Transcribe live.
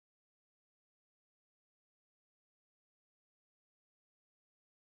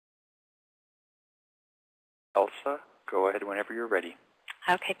Elsa, go ahead whenever you're ready.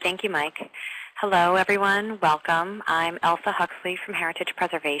 Okay, thank you, Mike. Hello, everyone. Welcome. I'm Elsa Huxley from Heritage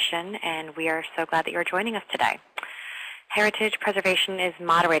Preservation, and we are so glad that you're joining us today. Heritage Preservation is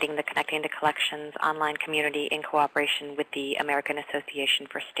moderating the Connecting to Collections online community in cooperation with the American Association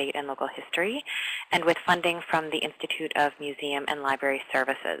for State and Local History and with funding from the Institute of Museum and Library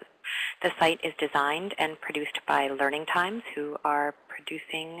Services. The site is designed and produced by Learning Times, who are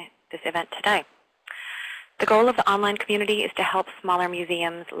producing this event today. The goal of the online community is to help smaller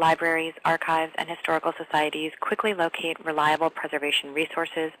museums, libraries, archives, and historical societies quickly locate reliable preservation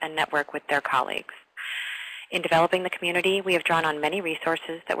resources and network with their colleagues. In developing the community, we have drawn on many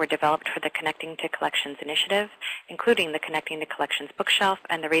resources that were developed for the Connecting to Collections initiative, including the Connecting to Collections bookshelf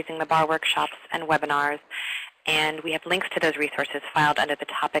and the Raising the Bar workshops and webinars. And we have links to those resources filed under the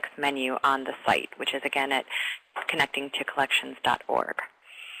topics menu on the site, which is again at connectingtocollections.org.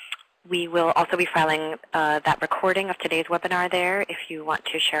 We will also be filing that recording of today's webinar there if you want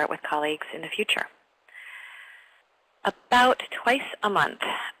to share it with colleagues in the future. About twice a month,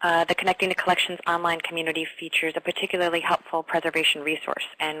 the Connecting to Collections online community features a particularly helpful preservation resource,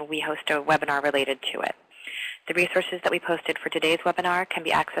 and we host a webinar related to it. The resources that we posted for today's webinar can be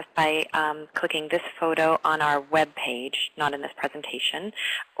accessed by clicking this photo on our web page, not in this presentation,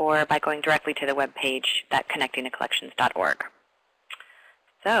 or by going directly to the web page at connectingtocollections.org.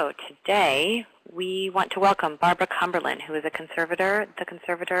 So today we want to welcome Barbara Cumberland, who is the conservator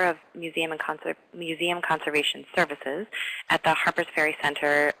of Museum Conservation Services at the Harpers Ferry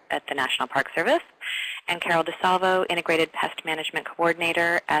Center at the National Park Service, and Carol DiSalvo, Integrated Pest Management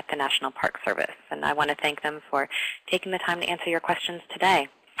Coordinator at the National Park Service. And I want to thank them for taking the time to answer your questions today.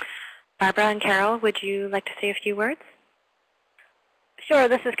 Barbara and Carol, would you like to say a few words? Sure,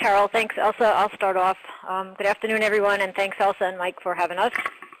 this is Carol. Thanks, Elsa. I'll start off. Good afternoon, everyone, and thanks, Elsa and Mike, for having us.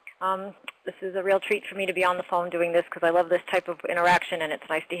 This is a real treat for me to be on the phone doing this because I love this type of interaction, and it's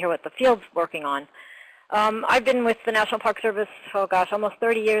nice to hear what the field's working on. I've been with the National Park Service, almost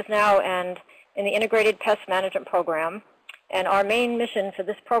 30 years now, and in the Integrated Pest Management Program. And our main mission for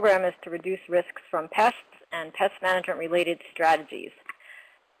this program is to reduce risks from pests and pest management-related strategies.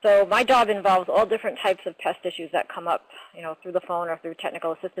 So my job involves all different types of pest issues that come up, through the phone or through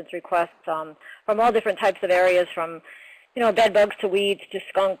technical assistance requests from all different types of areas, from, bed bugs to weeds to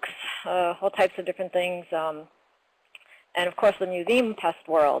skunks, all types of different things, and of course the museum pest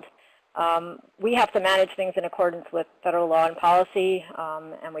world. We have to manage things in accordance with federal law and policy,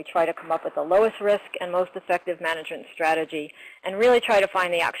 and we try to come up with the lowest risk and most effective management strategy, and really try to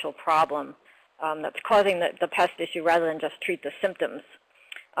find the actual problem that's causing the pest issue rather than just treat the symptoms.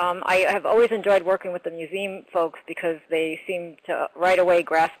 I have always enjoyed working with the museum folks because they seem to right away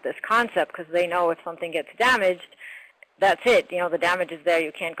grasp this concept because they know if something gets damaged, that's it. The damage is there.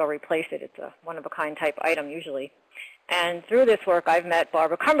 You can't go replace it. It's a one-of-a-kind type item usually. And through this work, I've met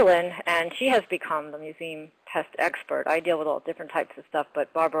Barbara Cumberland, and she has become the museum pest expert. I deal with all different types of stuff,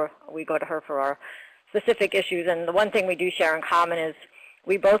 but Barbara, we go to her for our specific issues. And the one thing we do share in common is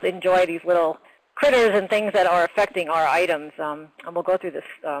we both enjoy these little critters and things that are affecting our items. And we'll go through this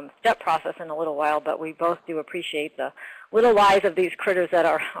step process in a little while, but we both do appreciate the little lives of these critters that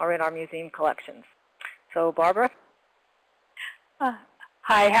are in our museum collections. So, Barbara?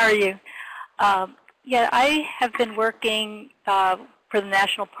 Hi, how are you? Yeah, I have been working for the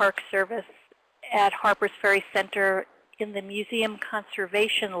National Park Service at Harpers Ferry Center in the Museum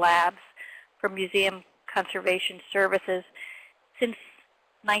Conservation Labs for Museum Conservation Services since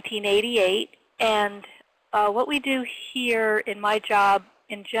 1988. And what we do here in my job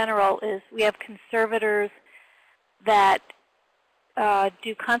in general is we have conservators that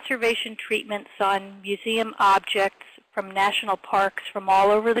do conservation treatments on museum objects from national parks from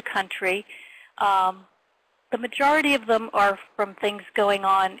all over the country. The majority of them are from things going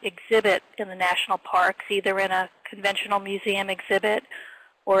on exhibit in the national parks, either in a conventional museum exhibit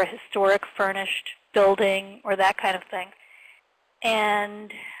or a historic furnished building or that kind of thing.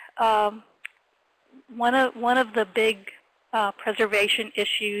 And one of the big preservation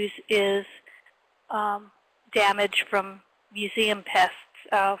issues is damage from museum pests.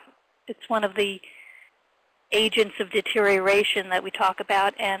 It's one of the agents of deterioration that we talk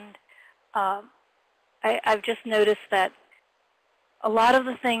about, and I've just noticed that a lot of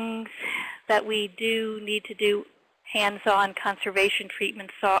the things that we do need to do hands-on conservation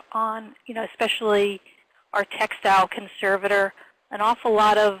treatments on, especially our textile conservator, an awful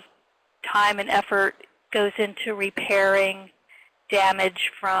lot of time and effort goes into repairing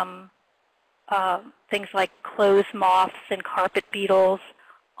damage from things like clothes moths and carpet beetles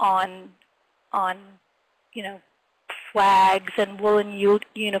on flags and woolen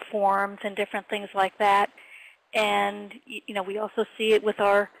uniforms and different things like that. And we also see it with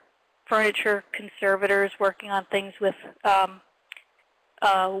our furniture conservators working on things with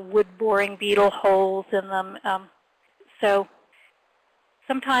wood boring beetle holes in them. So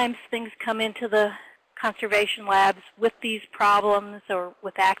sometimes things come into the conservation labs with these problems or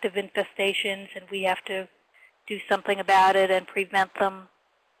with active infestations, and we have to do something about it and prevent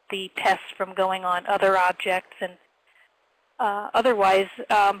the pests from going on other objects. And otherwise,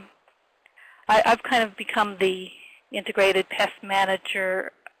 I've kind of become the integrated pest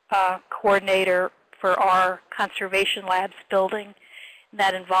manager coordinator for our conservation labs building. And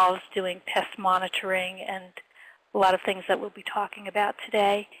that involves doing pest monitoring and a lot of things that we'll be talking about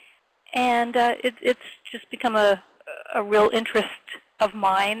today. And it's just become a real interest of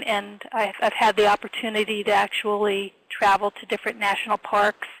mine, and I've had the opportunity to actually travel to different national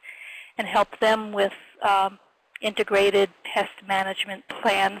parks and help them with integrated pest management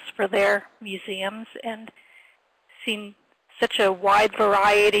plans for their museums, and seen such a wide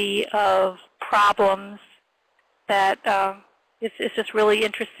variety of problems that it's just really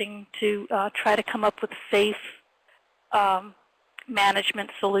interesting to try to come up with safe management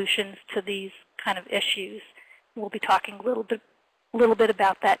solutions to these kind of issues. We'll be talking a little bit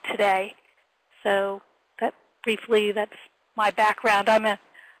about that today. So that briefly, that's my background. I'm an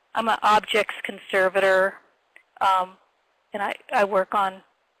objects conservator, and I work on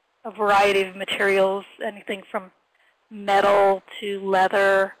a variety of materials, anything from metal to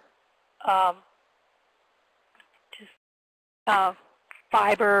leather,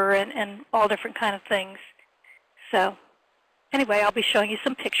 fiber, and all different kind of things. So anyway, I'll be showing you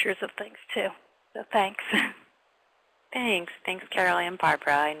some pictures of things too. So thanks. Thanks. Thanks, Carol and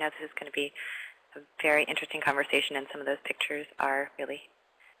Barbara. I know this is going to be a very interesting conversation, and some of those pictures are really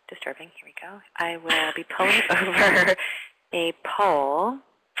disturbing. Here we go. I will be pulling over a poll.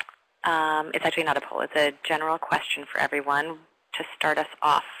 It's actually not a poll. It's a general question for everyone to start us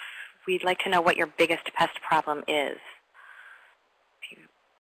off. We'd like to know what your biggest pest problem is. If you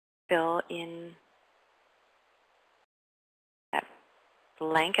fill in that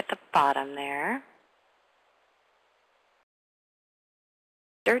blank at the bottom there.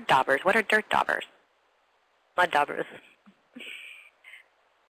 Dirt daubers. What are dirt daubers? Mud daubers.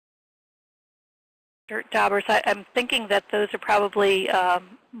 Dirt daubers. I'm thinking that those are probably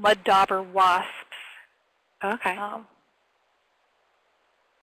mud dauber wasps. Okay.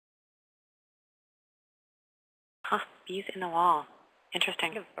 Bees in the wall.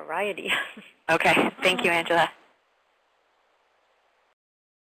 Interesting. A variety. Okay. Thank you, Angela.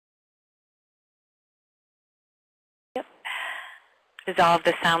 Yep. Does all of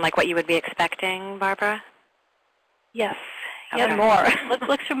this sound like what you would be expecting, Barbara? Yes. Okay. Yes, more.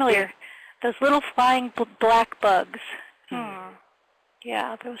 Looks familiar. Those little flying black bugs.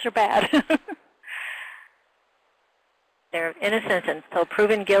 Yeah, those are bad. They're innocent until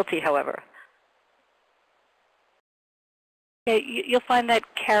proven guilty, however. Yeah, you'll find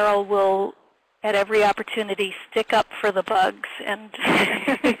that Carol will, at every opportunity, stick up for the bugs and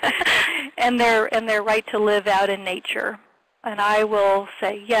and their right to live out in nature. And I will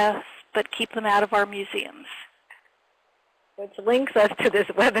say yes, but keep them out of our museums. Which links us to this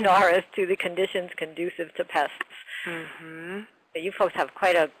webinar as to the conditions conducive to pests. Mm-hmm. You folks have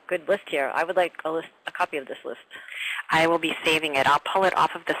quite a good list here. I would like a copy of this list. I will be saving it. I'll pull it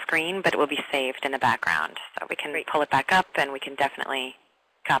off of the screen, but it will be saved in the background. So we can pull it back up, and we can definitely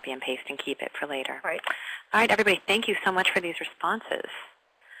copy and paste and keep it for later. Right. All right, everybody, thank you so much for these responses.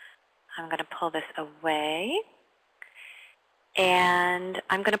 I'm going to pull this away. And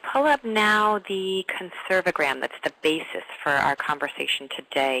I'm going to pull up now the conservagram that's the basis for our conversation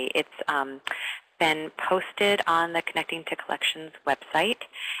today. It's been posted on the Connecting to Collections website,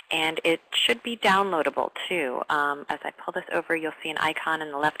 and it should be downloadable too. As I pull this over, you'll see an icon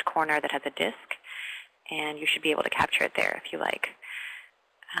in the left corner that has a disk, and you should be able to capture it there if you like.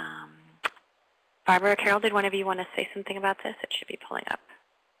 Barbara or Carol, did one of you want to say something about this? It should be pulling up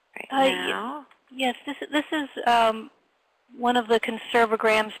right now. Yes, this is one of the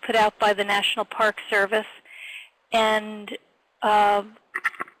conservagrams put out by the National Park Service, and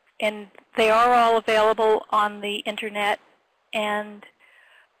they are all available on the internet. And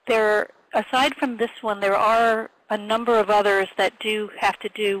there, aside from this one, there are a number of others that do have to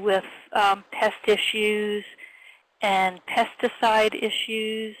do with pest issues and pesticide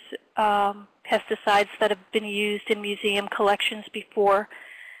issues, pesticides that have been used in museum collections before.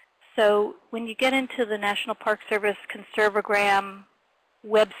 So when you get into the National Park Service Conservagram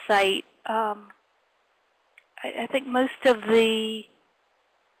website, I think most of the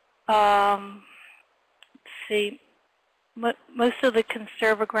most of the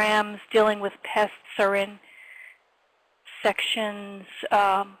conservagrams dealing with pests are in sections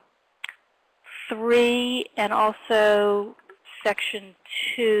 3 and also section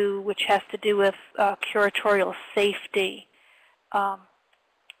 2, which has to do with curatorial safety.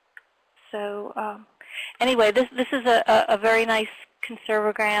 Anyway, this is a very nice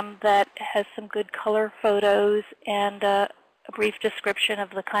conservagram that has some good color photos and a brief description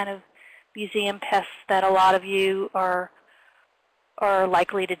of the kind of museum pests that a lot of you are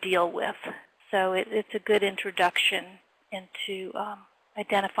likely to deal with. So it's a good introduction into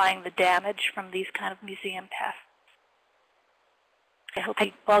identifying the damage from these kind of museum pests. I hope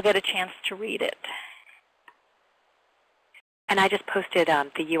you all get a chance to read it. And I just posted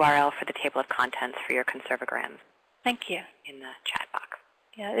the URL for the table of contents for your conservagrams. Thank you. In the chat box.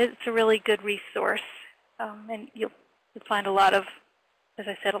 Yeah, it's a really good resource, and you'll find a lot of, as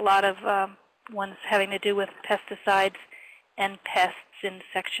I said, a lot of ones having to do with pesticides and pests in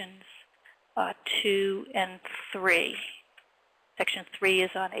sections 2 and 3. Section 3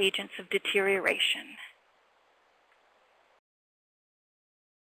 is on agents of deterioration.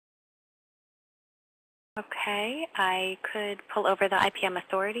 Okay, I could pull over the IPM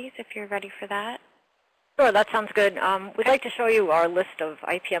authorities if you're ready for that. Sure, that sounds good. We'd like to show you our list of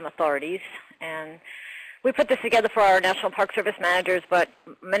IPM authorities, and we put this together for our National Park Service managers, but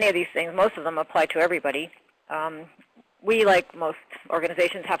many of these things, most of them apply to everybody. We, like most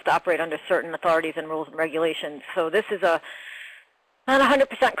organizations, have to operate under certain authorities and rules and regulations. So this is not a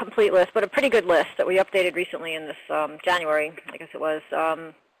 100% complete list, but a pretty good list that we updated recently in this January, I guess it was,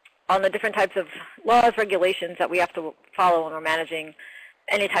 on the different types of laws, regulations that we have to follow when we're managing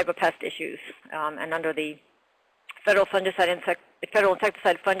any type of pest issues. And under the Federal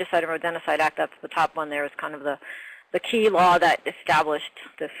Insecticide, Fungicide, and Rodenticide Act, that's the top one there, is kind of the key law that established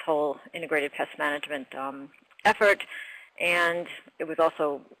this whole integrated pest management effort. And it was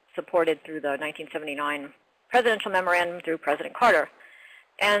also supported through the 1979 presidential memorandum through President Carter.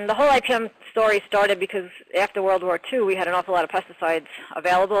 And the whole IPM story started because after World War II, we had an awful lot of pesticides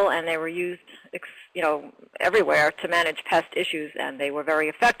available, and they were used, everywhere to manage pest issues, and they were very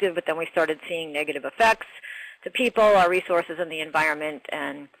effective. But then we started seeing negative effects to people, our resources, and the environment,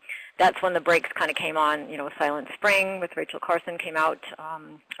 and that's when the brakes kind of came on. Silent Spring with Rachel Carson came out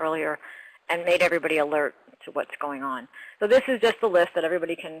earlier and made everybody alert to what's going on. So this is just a list that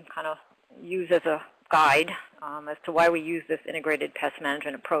everybody can kind of use as a guide as to why we use this integrated pest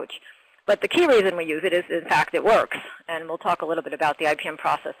management approach. But the key reason we use it is, in fact, it works. And we'll talk a little bit about the IPM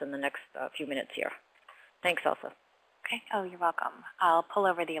process in the next few minutes here. Thanks, Elsa. Okay. Oh, you're welcome. I'll pull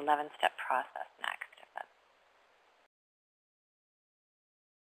over the 11-step process next.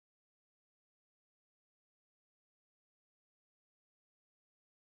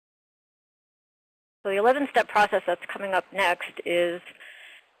 So the 11-step process that's coming up next is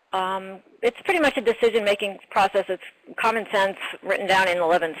it's pretty much a decision-making process. It's common sense written down in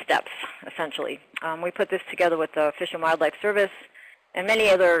 11 steps, essentially. We put this together with the Fish and Wildlife Service, and many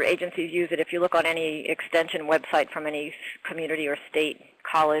other agencies use it. If you look on any extension website from any community or state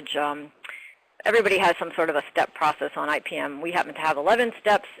college, everybody has some sort of a step process on IPM. We happen to have 11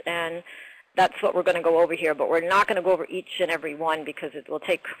 steps, and that's what we're going to go over here. But we're not going to go over each and every one because it will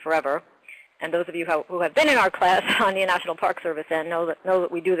take forever. And those of you who have been in our class on the National Park Service and know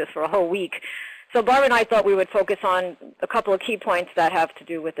that we do this for a whole week. So Barb and I thought we would focus on a couple of key points that have to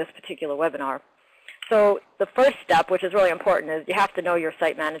do with this particular webinar. So the first step, which is really important, is you have to know your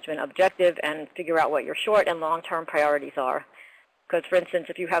site management objective and figure out what your short and long-term priorities are. Because, for instance,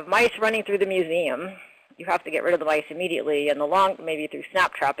 if you have mice running through the museum, you have to get rid of the mice immediately, and maybe through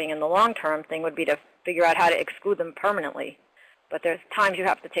snap trapping. And the long-term thing would be to figure out how to exclude them permanently. But there's times you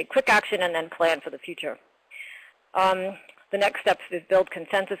have to take quick action and then plan for the future. The next step is build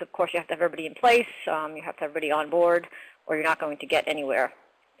consensus. Of course, you have to have everybody in place. You have to have everybody on board, or you're not going to get anywhere.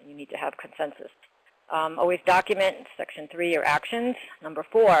 You need to have consensus. Always document, Section 3, your actions. Number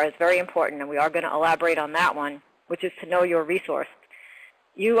 4 is very important, and we are going to elaborate on that one, which is to know your resource.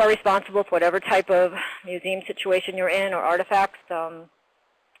 You are responsible for whatever type of museum situation you're in or artifacts.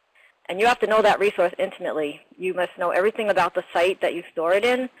 And you have to know that resource intimately. You must know everything about the site that you store it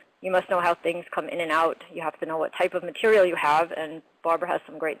in. You must know how things come in and out. You have to know what type of material you have, and Barbara has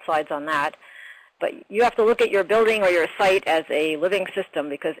some great slides on that. But you have to look at your building or your site as a living system,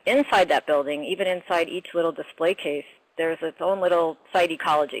 because inside that building, even inside each little display case, there's its own little site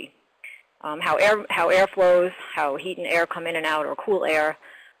ecology. How air flows, how heat and air come in and out, or cool air,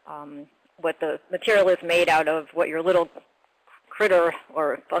 what the material is made out of, what your little critter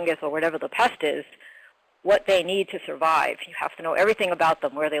or fungus or whatever the pest is, what they need to survive. You have to know everything about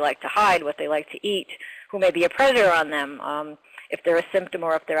them, where they like to hide, what they like to eat, who may be a predator on them, if they're a symptom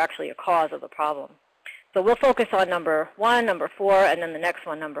or if they're actually a cause of the problem. So we'll focus on number 1, number 4, and then the next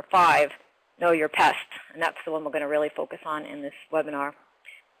one, number 5, know your pest. And that's the one we're going to really focus on in this webinar.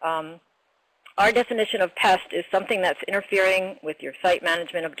 Our definition of pest is something that's interfering with your site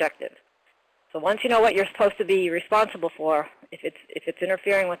management objectives. So once you know what you're supposed to be responsible for, if it's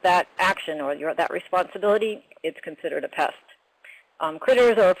interfering with that action or that responsibility, it's considered a pest.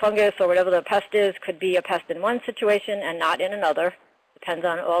 Critters or fungus or whatever the pest is could be a pest in one situation and not in another. Depends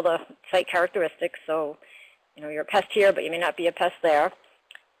on all the site characteristics. So, you're a pest here, but you may not be a pest there.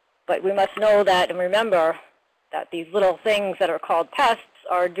 But we must know that and remember that these little things that are called pests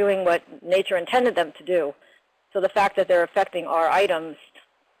are doing what nature intended them to do. So the fact that they're affecting our items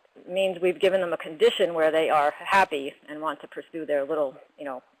means we've given them a condition where they are happy and want to pursue their little,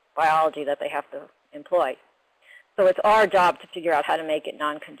 biology that they have to employ. So it's our job to figure out how to make it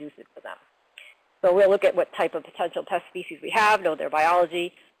non-conducive for them. So we'll look at what type of potential pest species we have, know their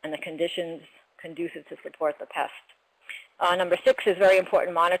biology, and the conditions conducive to support the pest. Number 6 is very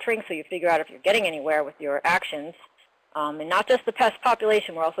important monitoring, so you figure out if you're getting anywhere with your actions. And not just the pest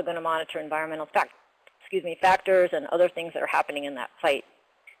population, we're also going to monitor environmental factors and other things that are happening in that site.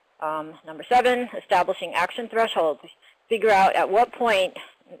 Number 7, establishing action thresholds. Figure out at what point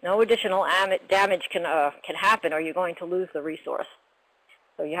no additional damage can happen or you're going to lose the resource.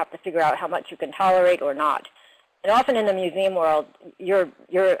 So you have to figure out how much you can tolerate or not. And often in the museum world, your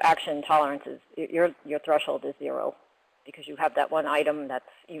action tolerance is, your threshold is 0 because you have that one item that's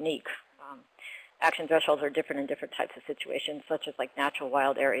unique. Action thresholds are different in different types of situations, such as like natural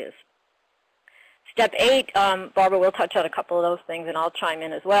wild areas. Step 8, Barbara will touch on a couple of those things, and I'll chime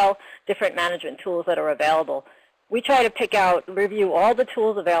in as well, different management tools that are available. We try to review all the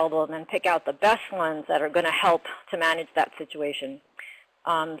tools available and then pick out the best ones that are going to help to manage that situation.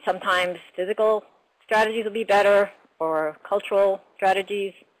 Sometimes physical strategies will be better, or cultural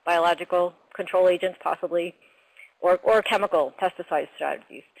strategies, biological control agents possibly, or chemical pesticide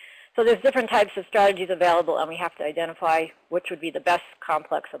strategies. So there's different types of strategies available, and we have to identify which would be the best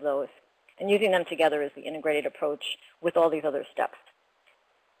complex of those. And using them together is the integrated approach with all these other steps.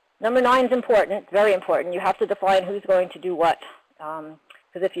 Number 9 is important, very important. You have to define who's going to do what.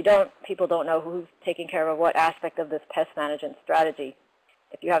 Because if you don't, people don't know who's taking care of what aspect of this pest management strategy.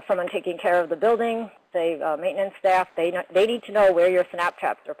 If you have someone taking care of the building, say maintenance staff, they need to know where your snap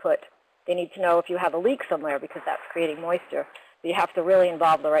traps are put. They need to know if you have a leak somewhere because that's creating moisture. So you have to really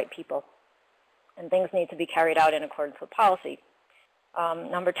involve the right people. And things need to be carried out in accordance with policy.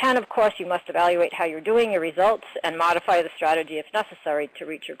 Number 10, of course, you must evaluate how you're doing, your results, and modify the strategy if necessary to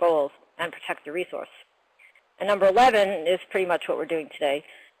reach your goals and protect your resource. And number 11 is pretty much what we're doing today,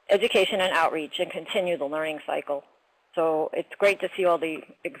 education and outreach, and continue the learning cycle. So it's great to see all the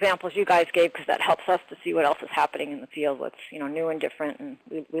examples you guys gave because that helps us to see what else is happening in the field, what's new and different, and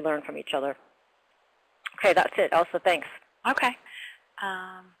we learn from each other. Okay, that's it. Elsa, thanks. Okay.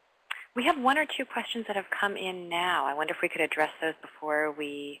 We have 1 or 2 questions that have come in now. I wonder if we could address those before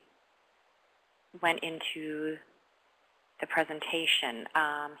we went into the presentation.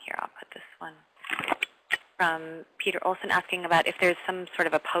 Here, I'll put this one. From Peter Olson asking about if there's some sort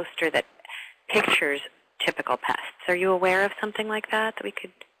of a poster that pictures typical pests. Are you aware of something like that we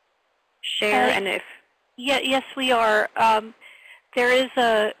could share? And if yes, we are. There is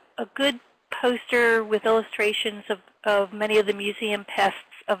a good poster with illustrations of many of the museum pests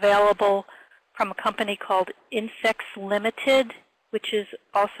available from a company called Insects Limited, which is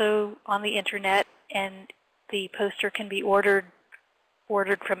also on the internet, and the poster can be ordered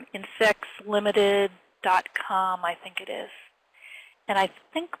from insectslimited.com, I think it is. And I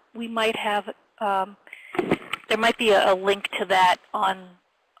think we might have, there might be a link to that on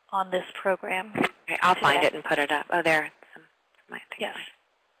this program. Okay, I'll find it and put it up. Oh, there. Yes.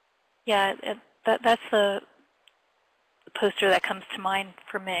 Yeah, that's the poster that comes to mind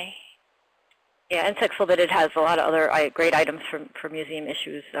for me. Yeah, Insects Limited has a lot of other great items for museum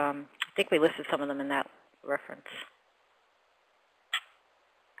issues. I think we listed some of them in that reference.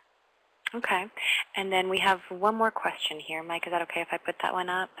 Okay. And then we have 1 more question here. Mike, is that okay if I put that one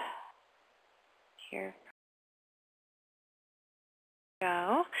up? Here.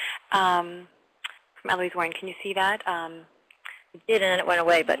 Go. From Eloise Warren, can you see that? It did, and then it went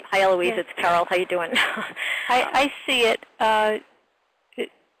away. But hi, Eloise. Yes. It's Carol. How you doing? I see it. Hi,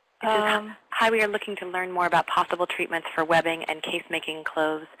 we are looking to learn more about possible treatments for webbing and case-making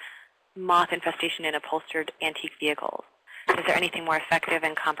clothes, moth infestation in upholstered antique vehicles. Is there anything more effective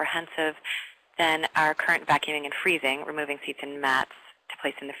and comprehensive than our current vacuuming and freezing, removing seats and mats to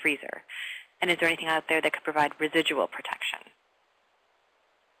place in the freezer? And is there anything out there that could provide residual protection?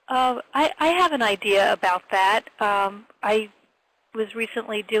 I have an idea about that. was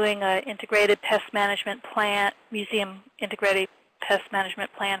recently doing an integrated pest management plan, museum integrated pest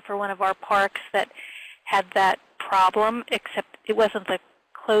management plan for one of our parks that had that problem, except it wasn't the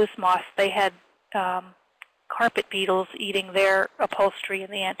clothes moths. They had carpet beetles eating their upholstery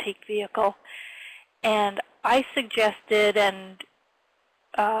in the antique vehicle. And I suggested,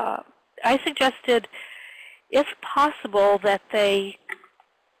 if possible, that they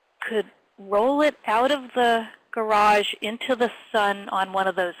could roll it out of the garage into the sun on one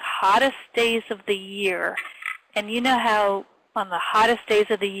of those hottest days of the year. And you know how on the hottest days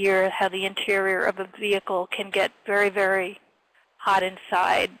of the year, how the interior of a vehicle can get very, very hot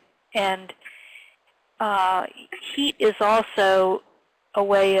inside. And heat is also a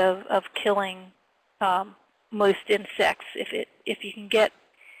way of killing most insects. If you can get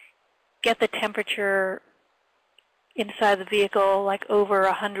the temperature inside the vehicle like over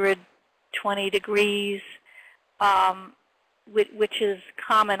 120 degrees, which is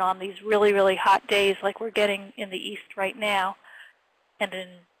common on these really, really hot days like we're getting in the East right now, and in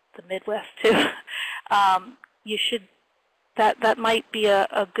the Midwest too, you should. That might be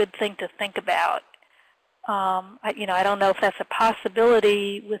a good thing to think about. I don't know if that's a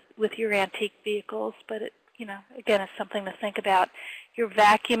possibility with your antique vehicles, but again, it's something to think about. You're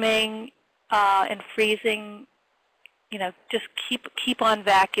vacuuming and freezing. Just keep on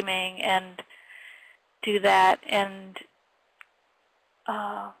vacuuming and do that, and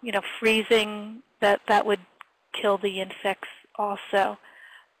freezing that would kill the insects also.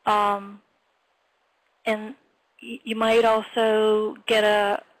 And you might also get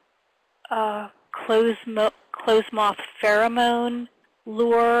a clothes moth pheromone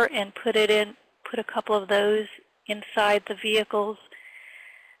lure and put a couple of those inside the vehicles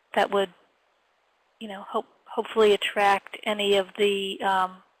that would, hopefully attract any of the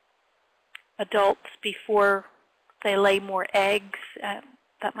adults before they lay more eggs.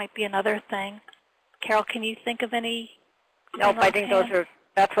 That might be another thing. Carol, can you think of any? Nope, I think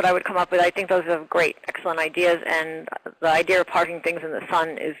that's what I would come up with. I think those are great, excellent ideas, and the idea of parking things in the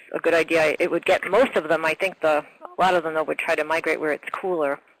sun is a good idea. It would get most of them. I think a lot of them, though, would try to migrate where it's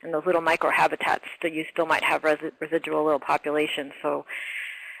cooler, and those little microhabitats that you still might have residual little populations. So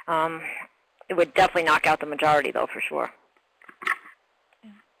it would definitely knock out the majority, though, for sure.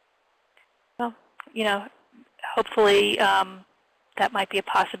 Well, hopefully that might be a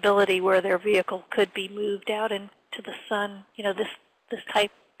possibility where their vehicle could be moved out into the sun,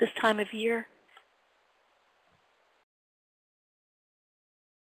 this time of year.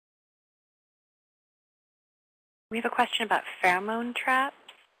 We have a question about pheromone traps.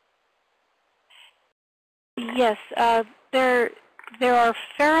 Yes, there are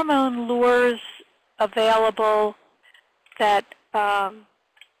pheromone lures available that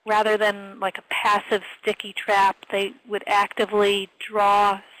rather than like a passive sticky trap, they would actively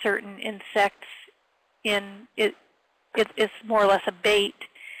draw certain insects in. It's more or less a bait,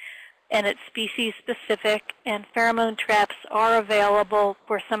 and it's species specific, and pheromone traps are available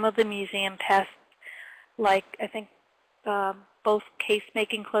for some of the museum pests, like I think both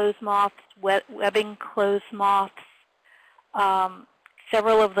case-making clothes moths, webbing clothes moths,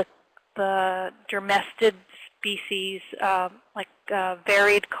 several of the dermestid species, like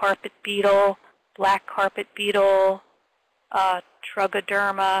varied carpet beetle, black carpet beetle,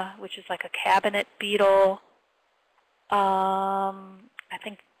 Trugoderma, which is like a cabinet beetle, I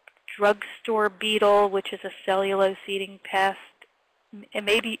think drugstore beetle, which is a cellulose-eating pest, and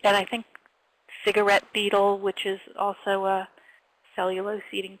I think cigarette beetle, which is also a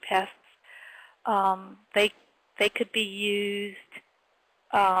cellulose-eating pest. They could be used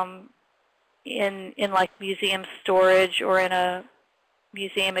in like museum storage or in a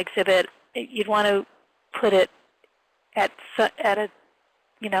museum exhibit. You'd want to put it at a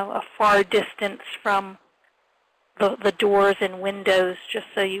far distance from the doors and windows, just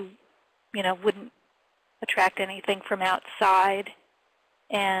so you wouldn't attract anything from outside,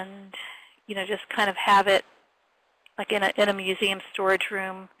 and just kind of have it like in a museum storage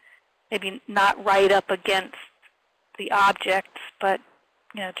room, maybe not right up against the objects, but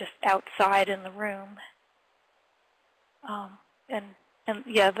just outside in the room. And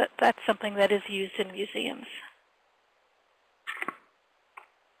yeah, that's something that is used in museums.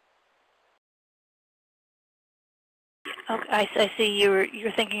 Okay, I see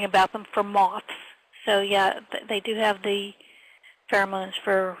you're thinking about them for moths. So yeah, they do have the pheromones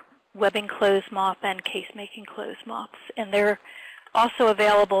for webbing clothes moth and case-making clothes moths, and they're also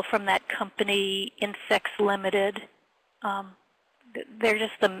available from that company Insects Limited. They're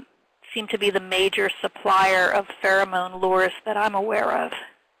just seem to be the major supplier of pheromone lures that I'm aware of.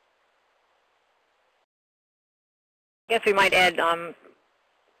 guess we might add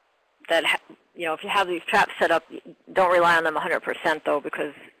that if you have these traps set up, don't rely on them 100% though,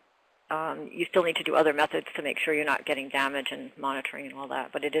 because you still need to do other methods to make sure you're not getting damage and monitoring and all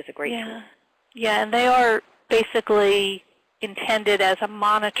that. But it is a great tool. Yeah, and they are basically intended as a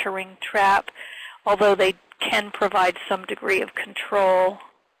monitoring trap, although they can provide some degree of control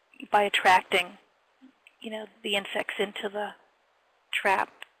by attracting, the insects into the trap,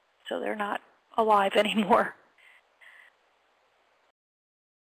 so they're not alive anymore.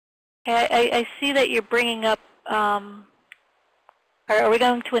 I see that you're bringing up, are we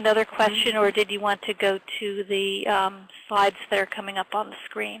going to another question, or did you want to go to the slides that are coming up on the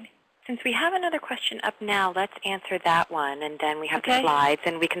screen? Since we have another question up now, let's answer that one, and then we have the slides,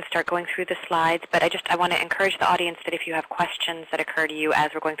 and we can start going through the slides. But I want to encourage the audience that if you have questions that occur to you as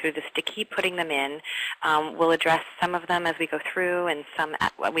we're going through this, to keep putting them in. We'll address some of them as we go through, and some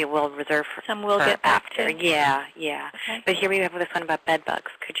we will reserve for some we'll get back to. Yeah. Okay. But here we have this one about bed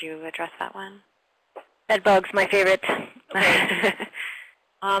bugs. Could you address that one? Bed bugs, my favorite. Okay.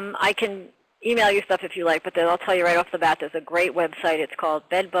 I can email you stuff if you like, but then I'll tell you right off the bat, there's a great website. It's called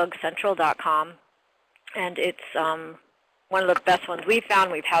bedbugcentral.com, and it's one of the best ones we've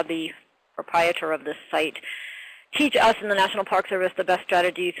found. We've had the proprietor of this site teach us in the National Park Service the best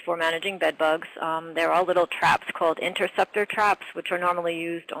strategies for managing bed bugs. There are little traps called interceptor traps, which are normally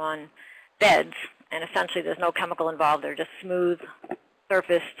used on beds, and essentially there's no chemical involved. They're just smooth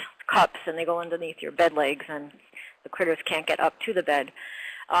surfaced cups, and they go underneath your bed legs, and the critters can't get up to the bed.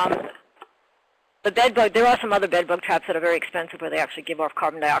 The bed bug, there are some other bed bug traps that are very expensive where they actually give off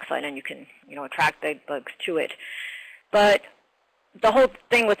carbon dioxide and you can, attract bed bugs to it. But the whole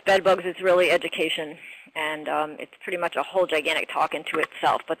thing with bed bugs is really education, and it's pretty much a whole gigantic talk into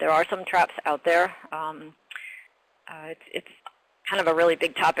itself. But there are some traps out there. It's kind of a really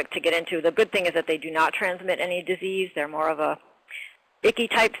big topic to get into. The good thing is that they do not transmit any disease. They're more of a icky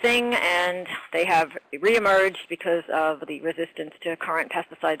type thing, and they have reemerged because of the resistance to current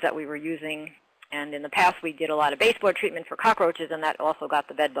pesticides that we were using. And in the past, we did a lot of baseboard treatment for cockroaches, and that also got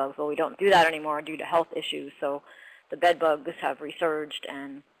the bed bugs. Well, we don't do that anymore due to health issues, so the bed bugs have resurged.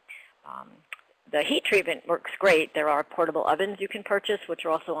 And the heat treatment works great. There are portable ovens you can purchase, which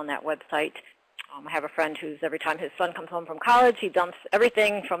are also on that website. I have a friend who's, every time his son comes home from college, he dumps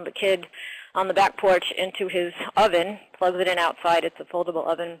everything from the kid on the back porch into his oven, plugs it in outside. It's a foldable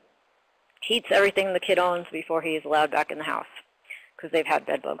oven, heats everything the kid owns before he is allowed back in the house, because they've had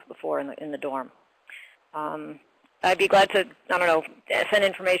bed bugs before in the dorm. I'd be glad to, send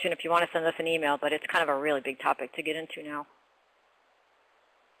information if you want to send us an email, but it's kind of a really big topic to get into now.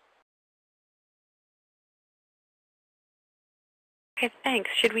 Okay, thanks.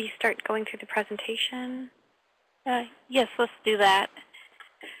 Should we start going through the presentation? Yes, let's do that.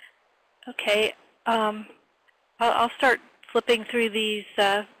 Okay, I'll start flipping through these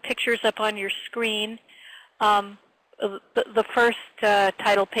pictures up on your screen. The first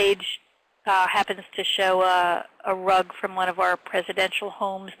title page happens to show a rug from one of our presidential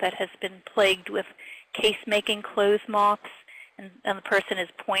homes that has been plagued with case-making clothes moths, and the person is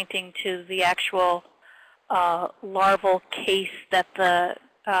pointing to the actual larval case that the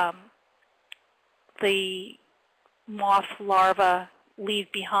moth larvae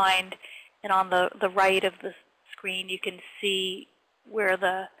leave behind. And on the right of the screen, you can see where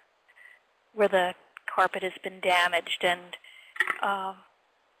the carpet has been damaged, and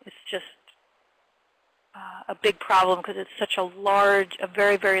it's just a big problem because it's such a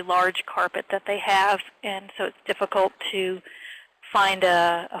very, very large carpet that they have, and so it's difficult to find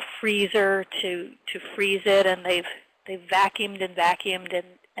a freezer to freeze it, and they've vacuumed and vacuumed,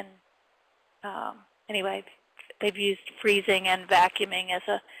 and anyway, they've used freezing and vacuuming as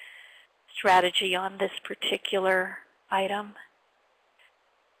a strategy on this particular item.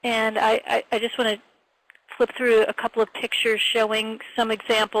 And I just want to flip through a couple of pictures showing some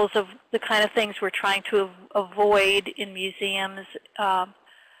examples of the kind of things we're trying to avoid in museums. On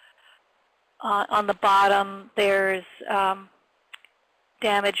the bottom, there's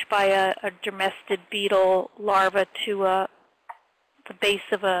damage by a domestic beetle larva to the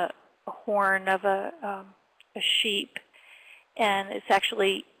base of a horn of a sheep, and it's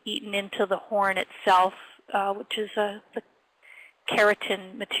actually eaten into the horn itself, which is the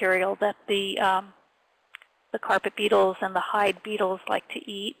keratin material that the carpet beetles and the hide beetles like to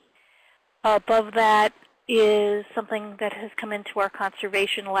eat. Above that is something that has come into our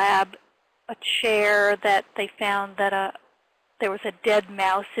conservation lab, a chair that they found that there was a dead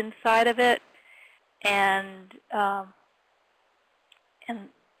mouse inside of it, and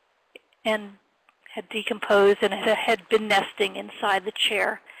had decomposed, and it had been nesting inside the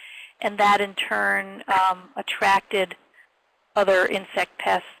chair. And that in turn attracted other insect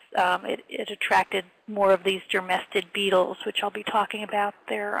pests. It attracted more of these dermestid beetles, which I'll be talking about.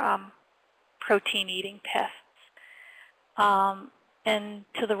 They're protein-eating pests. And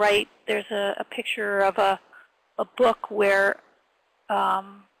to the right, there's a picture of a book where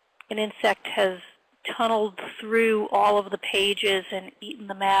an insect has tunneled through all of the pages and eaten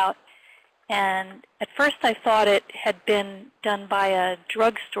them out. And at first I thought it had been done by a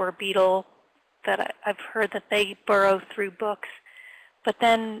drugstore beetle, that I've heard that they burrow through books. But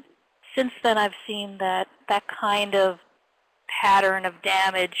then, since then, I've seen that that kind of pattern of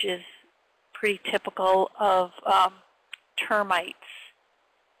damage is pretty typical of termites.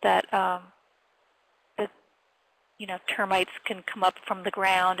 That termites can come up from the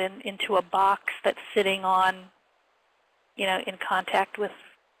ground and into a box that's sitting on, in contact with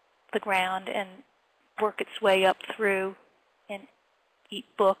the ground and work its way up through and eat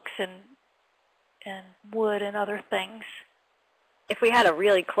books and wood and other things. If we had a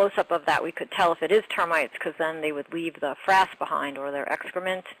really close-up of that, we could tell if it is termites, because then they would leave the frass behind, or their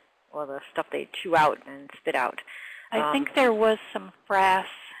excrement, or the stuff they chew out and spit out. I think there was some frass.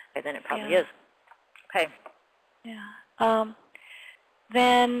 Okay, then it probably is. Okay. Yeah.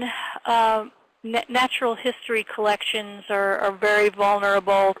 Then natural history collections are very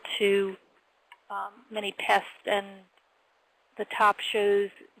vulnerable to many pests, and the top shows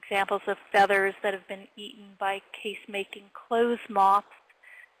examples of feathers that have been eaten by case-making clothes moths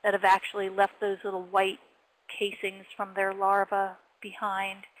that have actually left those little white casings from their larvae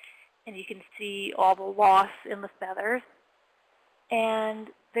behind. And you can see all the loss in the feathers.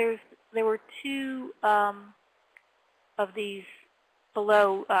 And there were two of these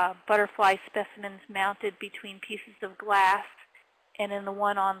below butterfly specimens mounted between pieces of glass, and in the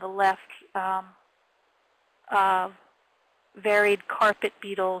one on the left, varied carpet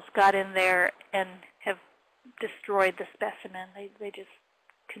beetles got in there and have destroyed the specimen. They just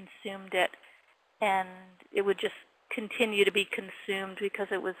consumed it, and it would just continue to be consumed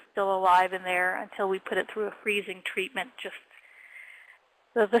because it was still alive in there until we put it through a freezing treatment.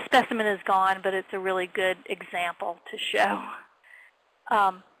 The specimen is gone, but it's a really good example to show.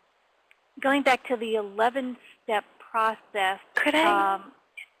 Going back to the 11-step process. Could I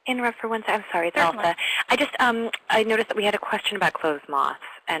interrupt for one second? I'm sorry, it's Certainly. Elsa. I just I noticed that we had a question about clothes moths,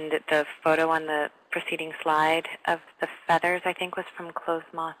 and the photo on the preceding slide of the feathers, I think, was from clothes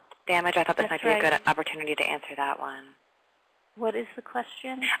moth damage. I thought this That's might be a right. good opportunity to answer that one. What is the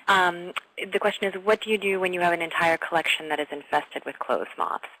question? The question is, what do you do when you have an entire collection that is infested with clothes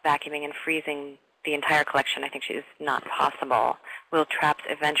moths? Vacuuming and freezing the entire collection, I think, is not possible. Will traps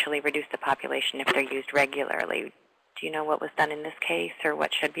eventually reduce the population if they're used regularly? Do you know what was done in this case, or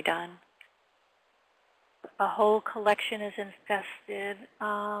what should be done? A whole collection is infested.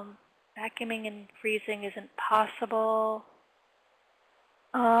 Vacuuming and freezing isn't possible.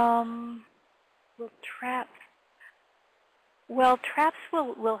 Will traps? Well, traps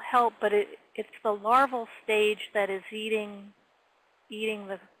will help, but it's the larval stage that is eating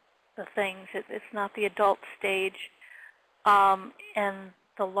the things. It's not the adult stage. And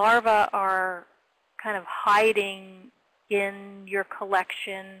the larvae are kind of hiding in your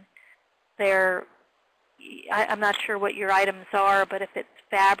collection. I'm not sure what your items are, but if it's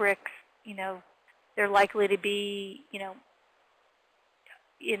fabrics, they're likely to be,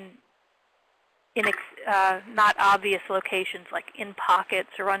 in not obvious locations, like in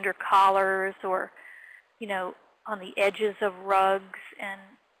pockets or under collars, or on the edges of rugs. And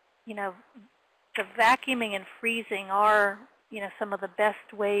the vacuuming and freezing are some of the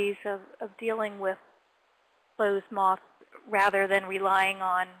best ways of dealing with clothes moths, rather than relying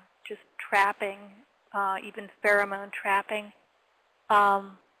on just trapping, even pheromone trapping,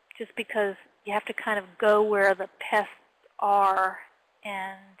 just because you have to kind of go where the pests are,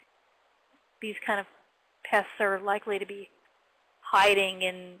 and these kind of pests are likely to be hiding,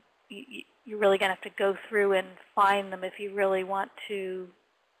 and you're really going to have to go through and find them if you really want to,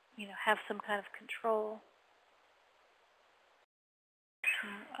 have some kind of control.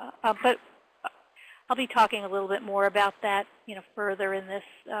 But I'll be talking a little bit more about that, further in this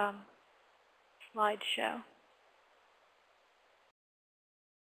slideshow.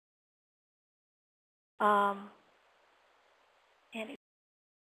 And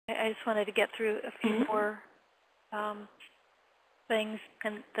I just wanted to get through a few more things,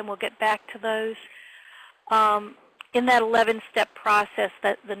 and then we'll get back to those. In that 11-step process,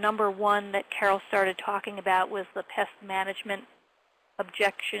 that the number one that Carol started talking about was the pest management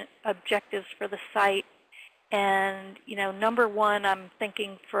objectives for the site. And number one, I'm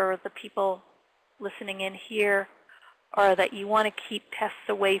thinking for the people listening in here, are that you want to keep pests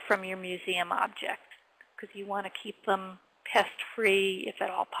away from your museum objects, because you want to keep them pest-free, if at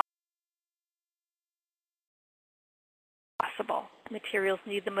all possible. Materials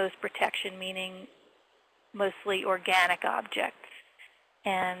need the most protection, meaning mostly organic objects.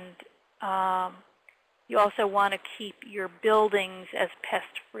 And you also want to keep your buildings as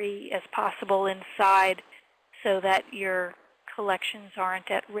pest-free as possible inside so that your collections aren't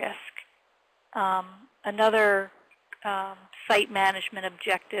at risk. Another site management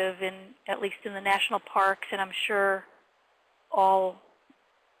objective, at least in the national parks, and I'm sure all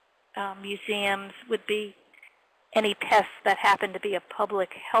museums, would be any pests that happen to be a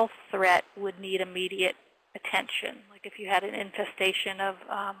public health threat would need immediate attention. Like if you had an infestation of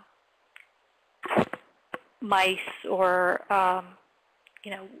mice or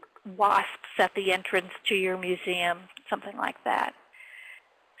wasps at the entrance to your museum, something like that.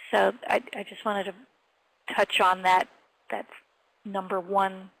 So I just wanted to touch on that. That's number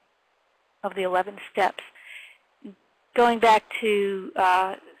one of the 11 steps. Going back to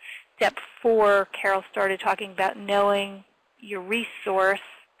step 4, Carol started talking about knowing your resource.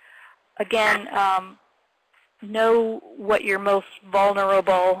 Again, know what your most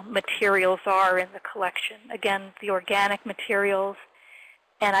vulnerable materials are in the collection. Again, the organic materials.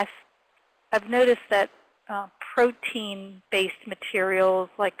 And I've noticed that protein-based materials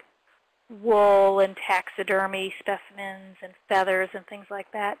like wool and taxidermy specimens and feathers and things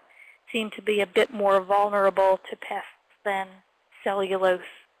like that seem to be a bit more vulnerable to pests than cellulose,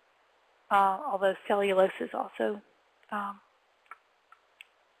 although cellulose is also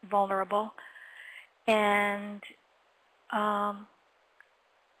vulnerable. And I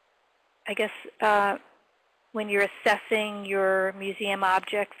guess when you're assessing your museum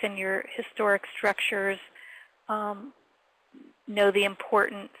objects and your historic structures, know the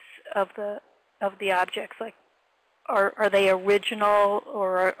importance of the objects. Like, are they original,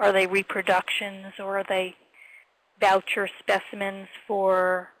 or are they reproductions, or are they voucher specimens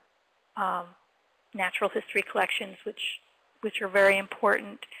for natural history collections, which are very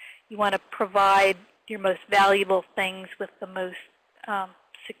important. You want to provide your most valuable things with the most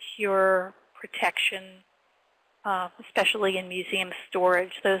secure protection, especially in museum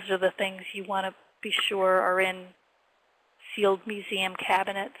storage. Those are the things you want to be sure are in sealed museum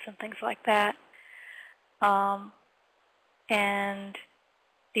cabinets and things like that. And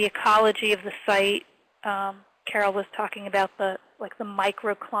the ecology of the site. Carol was talking about the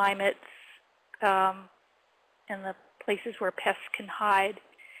microclimates and the places where pests can hide.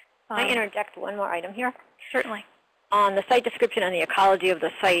 Can I interject one more item here? Certainly. On the site description and the ecology of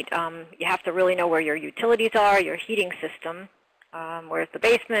the site, you have to really know where your utilities are, your heating system, where's the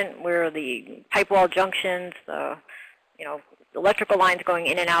basement, where are the pipe wall junctions, the electrical lines going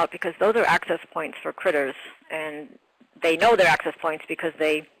in and out, because those are access points for critters, and they know they're access points because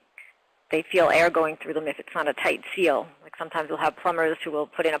they feel air going through them if it's not a tight seal. Like sometimes we'll have plumbers who will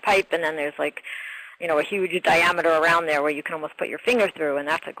put in a pipe, and then there's a huge diameter around there where you can almost put your finger through, and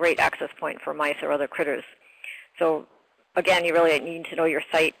that's a great access point for mice or other critters. So again, you really need to know your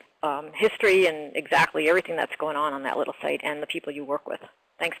site history and exactly everything that's going on that little site and the people you work with.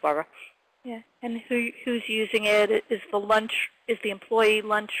 Thanks, Barbara. Yeah, and who's using it? Is the employee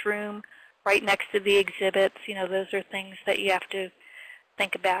lunchroom right next to the exhibits? Those are things that you have to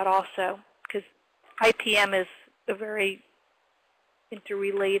think about also, because IPM is a very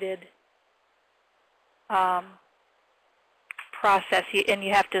interrelated process, and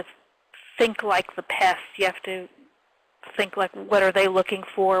you have to think like the pests. You have to think like, what are they looking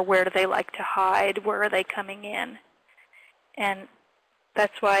for? Where do they like to hide? Where are they coming in? And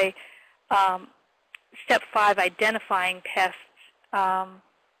that's why step 5, identifying pests,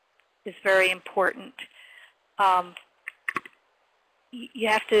 is very important. You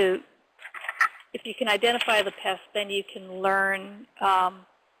have to, if you can identify the pest, then you can learn,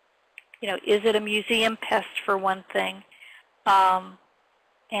 is it a museum pest for one thing?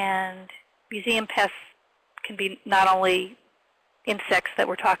 And museum pests can be not only insects that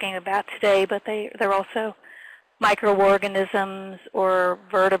we're talking about today, but they're also microorganisms or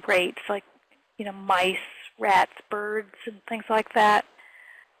vertebrates like, mice, rats, birds, and things like that.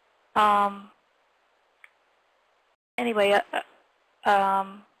 Anyway,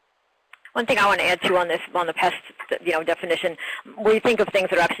 one thing I want to add to on the pest definition, we think of things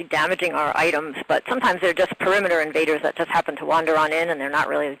that are actually damaging our items, but sometimes they're just perimeter invaders that just happen to wander on in, and they're not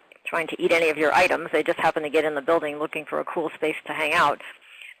really trying to eat any of your items. They just happen to get in the building looking for a cool space to hang out.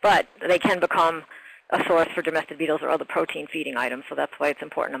 But they can become a source for domestic beetles or other protein-feeding items, so that's why it's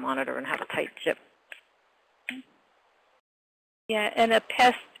important to monitor and have a tight ship. Yeah, and a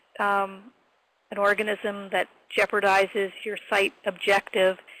pest, an organism that jeopardizes your site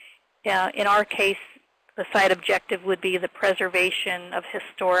objective, in our case, the side objective would be the preservation of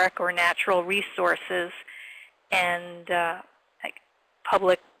historic or natural resources and like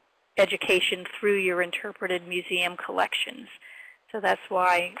public education through your interpreted museum collections. So that's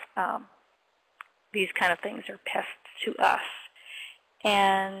why these kind of things are pests to us.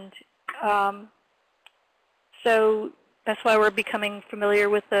 And so that's why we're becoming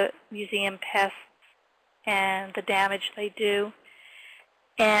familiar with the museum pests and the damage they do.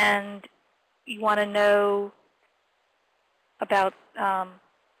 And you want to know about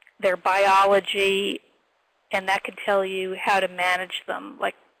their biology, and that can tell you how to manage them.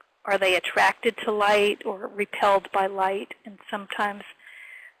 Like, are they attracted to light or repelled by light? And sometimes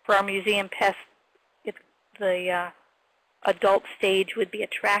for our museum pests, the adult stage would be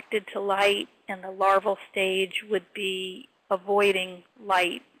attracted to light, and the larval stage would be avoiding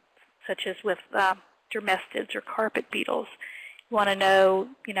light, such as with dermestids or carpet beetles. You want to know,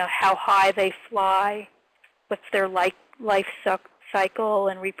 how high they fly, what's their life cycle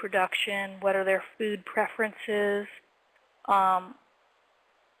and reproduction, what are their food preferences, what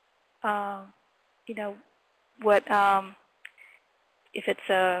if it's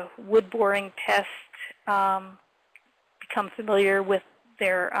a wood-boring pest, become familiar with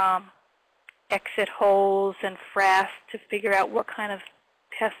their exit holes and frass to figure out what kind of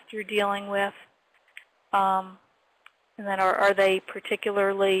pest you're dealing with. And then are they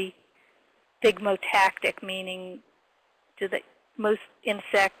particularly stigmotactic, meaning most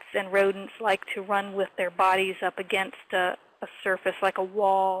insects and rodents like to run with their bodies up against a surface like a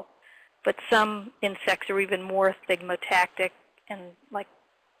wall, but some insects are even more stigmotactic, and like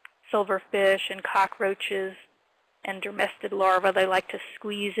silverfish and cockroaches and dermestid larvae, they like to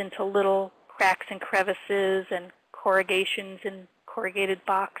squeeze into little cracks and crevices and corrugations in corrugated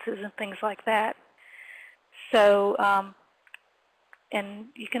boxes and things like that. So, and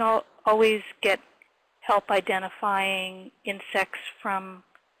you can always get help identifying insects from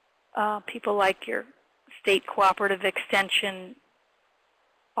people like your state cooperative extension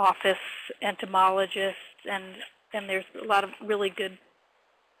office entomologists, and there's a lot of really good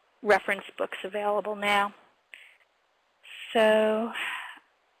reference books available now. So,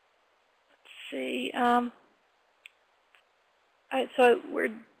 let's see. So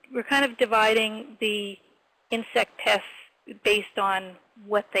we're kind of dividing the insect pests based on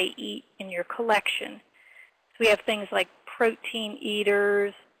what they eat in your collection. So we have things like protein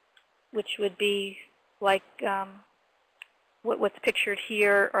eaters, which would be like what's pictured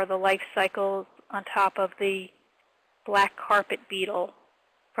here are the life cycles on top of the black carpet beetle,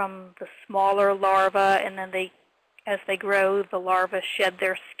 from the smaller larva, and then as they grow, the larvae shed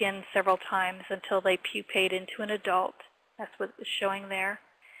their skin several times until they pupate into an adult. That's what it's showing there.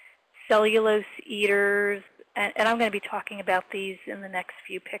 Cellulose eaters, and I'm going to be talking about these in the next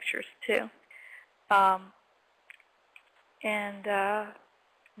few pictures too.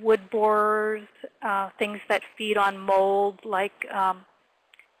 Wood borers, things that feed on mold like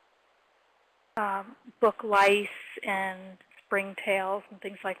book lice and springtails and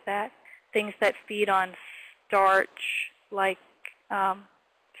things like that. Things that feed on starch like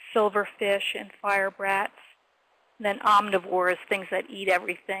silverfish and fire brats. And then omnivores, things that eat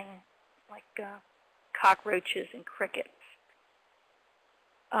everything like cockroaches and crickets.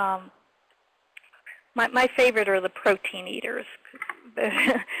 My favorite are the protein eaters.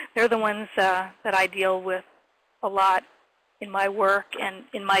 They're the ones that I deal with a lot in my work and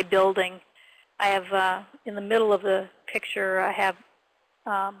in my building. I have, in the middle of the picture, I have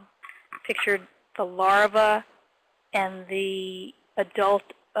pictured the larva and the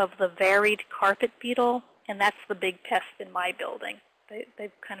adult of the varied carpet beetle, and that's the big pest in my building.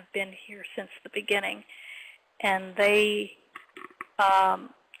 They've kind of been here since the beginning. And they,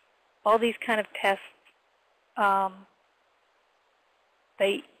 all these kind of pests,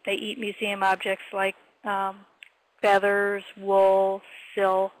 they eat museum objects like feathers, wool,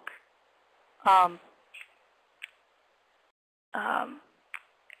 silk,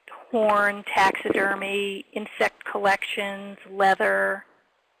 horn, taxidermy, insect collections, leather,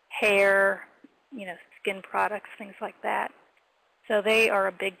 hair, skin products, things like that. So they are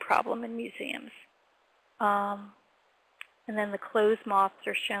a big problem in museums. And then the clothes moths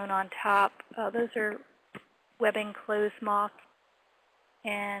are shown on top. Those are webbing clothes moths,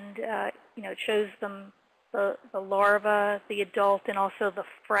 and it shows them the larva, the adult, and also the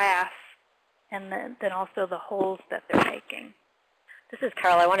frass, and then also the holes that they're making. This is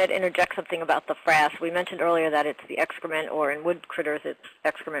Carol. I wanted to interject something about the frass. We mentioned earlier that it's the excrement, or in wood critters, it's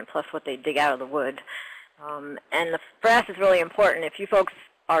excrement plus what they dig out of the wood. And the frass is really important. If you folks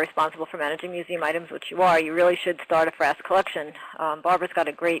are responsible for managing museum items, which you are, you really should start a frass collection. Barbara's got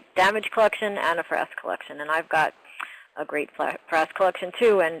a great damage collection and a frass collection, and I've got a great frass collection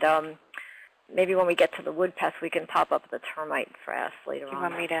too. And maybe when we get to the wood pests, we can pop up the termite frass later on. Do you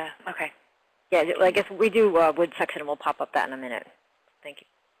want me to? Okay. Yeah, I guess we do wood section, and we'll pop up that in a minute. Thank you.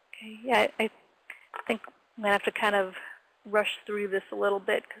 Okay. Yeah, I think I'm going to have to kind of rush through this a little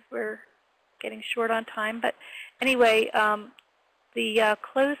bit because we're getting short on time. But anyway, the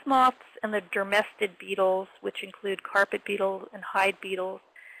clothes moths and the dermestid beetles, which include carpet beetles and hide beetles,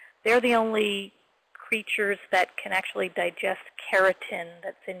 they're the only creatures that can actually digest keratin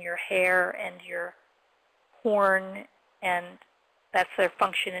that's in your hair and your horn, and that's their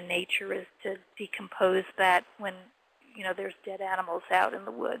function in nature, is to decompose that when there's dead animals out in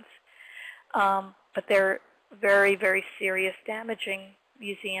the woods. But they're very, very serious, damaging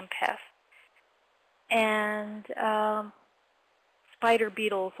museum pests. And spider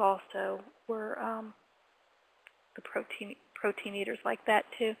beetles also were the protein eaters like that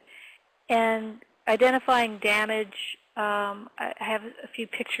too. And identifying damage, I have a few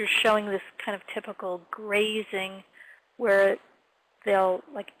pictures showing this kind of typical grazing where they'll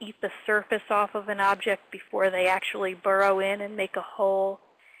eat the surface off of an object before they actually burrow in and make a hole.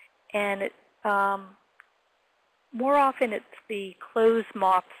 And more often it's the clothes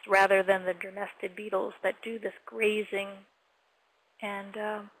moths rather than the dermestid beetles that do this grazing. And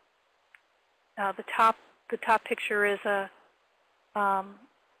the top picture is like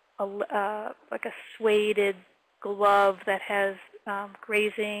a suede glove that has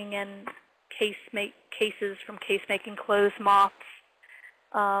grazing and cases from case-making clothes moths.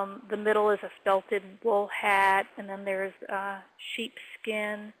 The middle is a felted wool hat, and then there's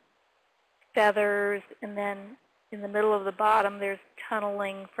sheepskin, feathers, and then in the middle of the bottom there's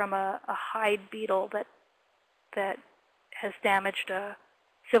tunneling from a hide beetle that has damaged a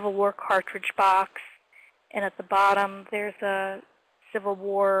Civil War cartridge box, and at the bottom there's a Civil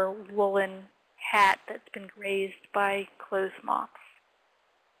War woolen hat that's been grazed by clothes moths.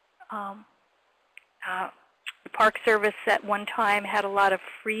 The Park Service at one time had a lot of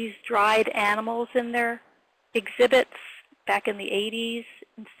freeze-dried animals in their exhibits back in the 80s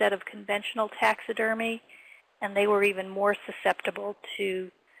instead of conventional taxidermy, and they were even more susceptible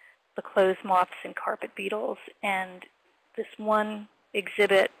to the clothes moths and carpet beetles. And this one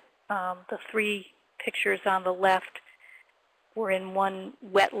exhibit, the three pictures on the left, were in one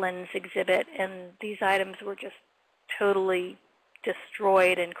wetlands exhibit, and these items were just totally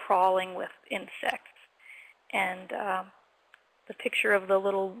destroyed and crawling with insects. And the picture of the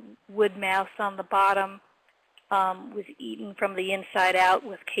little wood mouse on the bottom was eaten from the inside out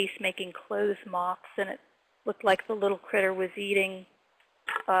with case-making clothes moths, and it looked like the little critter was eating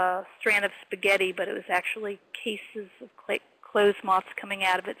a strand of spaghetti, but it was actually cases of clothes moths coming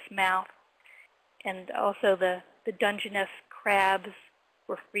out of its mouth. And also the Dungeness crabs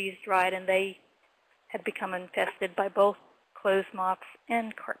were freeze-dried, and they had become infested by both clothes moths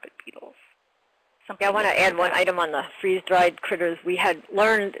and carpet beetles. Yeah, I want to add one item on the freeze-dried critters. We had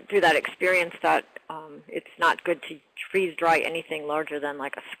learned through that experience that it's not good to freeze-dry anything larger than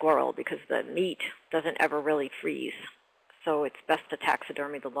like a squirrel because the meat doesn't ever really freeze. So it's best to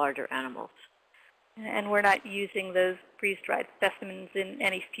taxidermy the larger animals. And we're not using those freeze-dried specimens in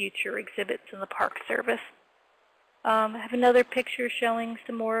any future exhibits in the Park Service. I have another picture showing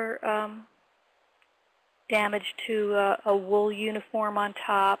some more damage to a wool uniform on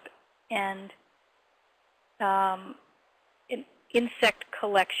top, and an insect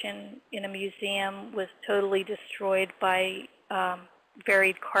collection in a museum was totally destroyed by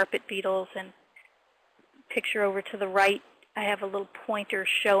varied carpet beetles. And picture over to the right, I have a little pointer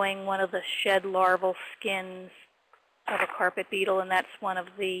showing one of the shed larval skins of a carpet beetle, and that's one of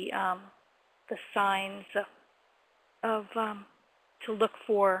the signs to look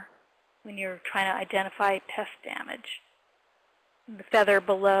for when you're trying to identify pest damage. And the feather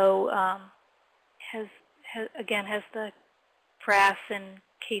below has the frass and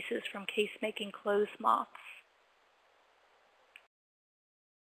cases from case-making clothes moths.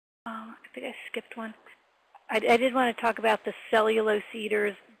 I think I skipped one. I did want to talk about the cellulose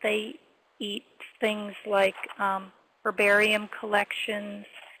eaters. They eat things like herbarium collections,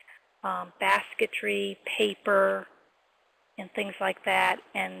 basketry, paper, and things like that.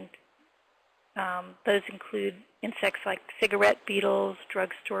 And those include insects like cigarette beetles,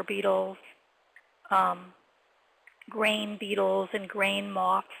 drugstore beetles, grain beetles, and grain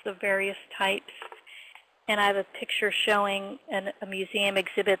moths of various types. And I have a picture showing a museum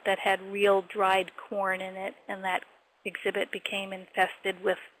exhibit that had real dried corn in it, and that exhibit became infested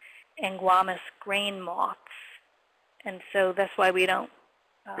with Anguamus grain moths. And so that's why we don't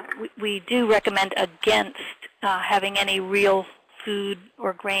we do recommend against having any real food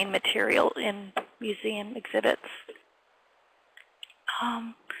or grain material in museum exhibits.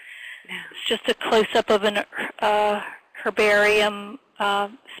 It's just a close-up of an herbarium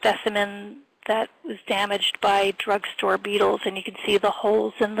specimen that was damaged by drugstore beetles, and you can see the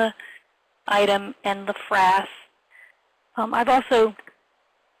holes in the item and the frass. I've also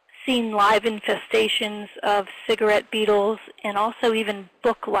seen live infestations of cigarette beetles and also even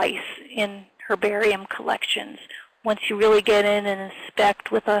book lice in herbarium collections. Once you really get in and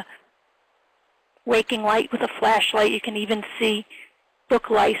inspect with a waking light with a flashlight, you can even see book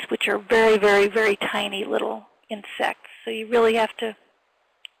lice, which are very, very, very tiny little insects. So you really have to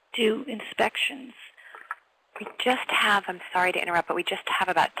do inspections. We just have, I'm sorry to interrupt, but we just have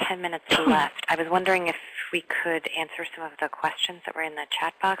about 10 minutes left. I was wondering if we could answer some of the questions that were in the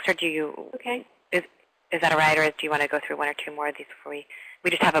chat box, or do you, Okay. is that all right, or do you want to go through one or two more of these before we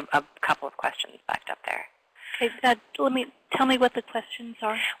just have a couple of questions backed up there. Okay, tell me what the questions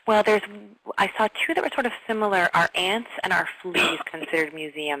are. Well, I saw two that were sort of similar. Are ants and are fleas considered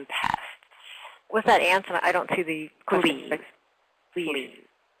museum pests? Was that ants? I don't see the question. Fleas.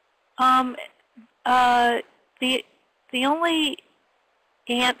 The only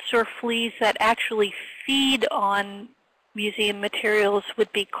ants or fleas that actually feed on museum materials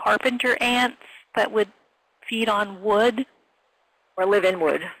would be carpenter ants that would feed on wood. Or live in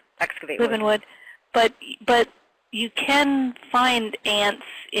wood, excavate live wood. in wood. But you can find ants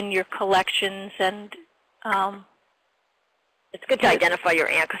in your collections, and it's good to identify your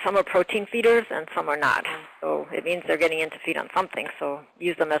ant, because some are protein feeders and some are not. So it means they're getting in to feed on something. So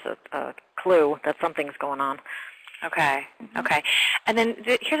use them as a clue that something's going on. Okay. Okay. And then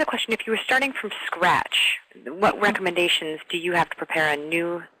here's a question. If you were starting from scratch, what recommendations do you have to prepare a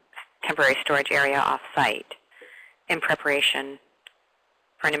new temporary storage area off-site in preparation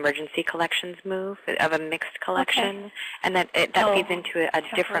for an emergency collections move of a mixed collection? Okay. And that feeds into a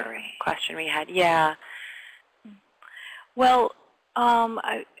different question we had. Yeah. Well,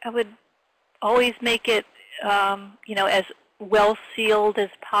 I would always make it, as well sealed as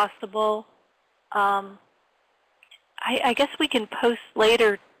possible. I guess we can post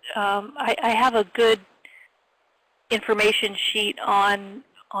later. I have a good information sheet on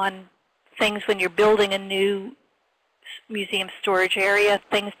things when you're building a new museum storage area,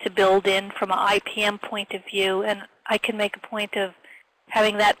 things to build in from an IPM point of view, and I can make a point of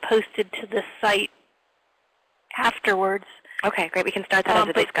having that posted to the site afterwards. Okay, great. We can start that as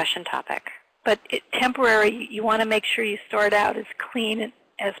a discussion topic. But temporary, you want to make sure you start out as clean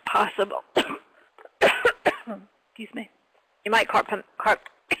as possible. Excuse me. You might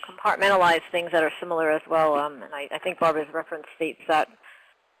compartmentalize things that are similar as well, and I think Barbara's reference states that.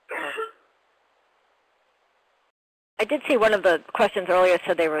 I did see one of the questions earlier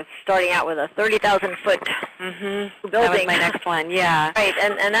said they were starting out with a 30,000-foot building. That was my next one, yeah. Right,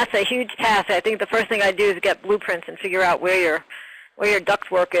 and that's a huge task. I think the first thing I'd do is get blueprints and figure out where your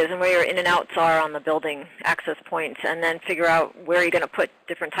ductwork is and where your in and outs are on the building access points, and then figure out where you're going to put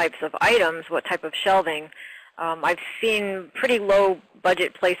different types of items, what type of shelving. I've seen pretty low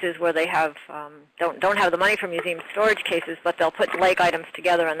budget places where they have don't have the money for museum storage cases, but they'll put like items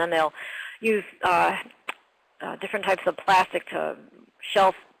together, and then they'll use different types of plastic to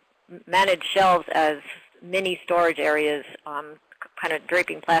manage shelves as mini storage areas, kind of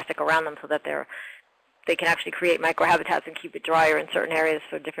draping plastic around them so that they can actually create microhabitats and keep it drier in certain areas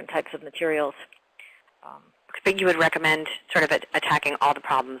for different types of materials. But you would recommend sort of attacking all the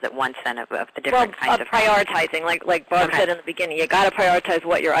problems at once then of the different kinds of prioritizing, like Barb said in the beginning. You got to prioritize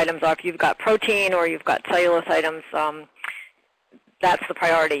what your items are. If you've got protein or you've got cellulose items, that's the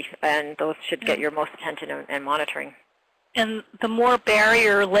priority, and those should get your most attention and monitoring. And the more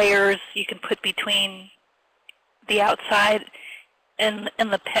barrier layers you can put between the outside and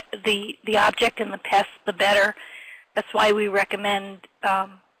the object and the pest, the better. That's why we recommend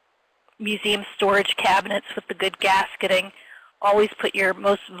museum storage cabinets with the good gasketing. Always put your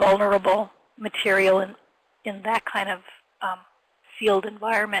most vulnerable material in that kind of sealed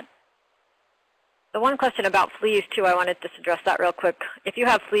environment. The one question about fleas, too, I wanted to just address that real quick. If you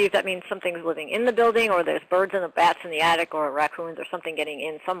have fleas, that means something's living in the building, or there's birds and the bats in the attic, or raccoons or something getting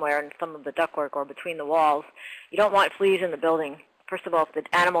in somewhere in some of the ductwork or between the walls. You don't want fleas in the building. First of all, if the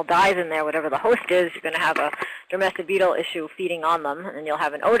animal dies in there, whatever the host is, you're going to have a domestic beetle issue feeding on them, and you'll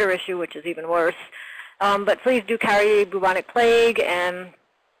have an odor issue, which is even worse. But fleas do carry bubonic plague, and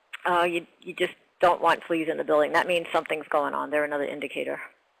you just don't want fleas in the building. That means something's going on. They're another indicator.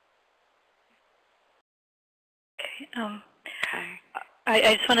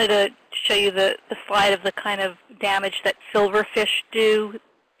 I just wanted to show you the slide of the kind of damage that silverfish do.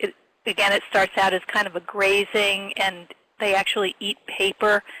 again, it starts out as kind of a grazing, and they actually eat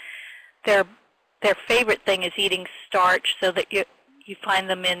paper. Their favorite thing is eating starch, so that you find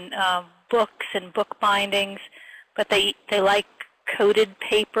them in books and book bindings. But they like coated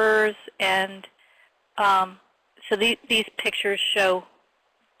papers, and so these pictures show,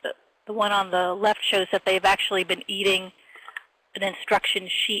 the one on the left shows that they've actually been eating an instruction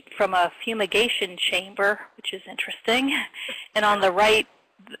sheet from a fumigation chamber, which is interesting. And on the right,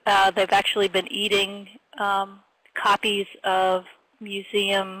 they've actually been eating copies of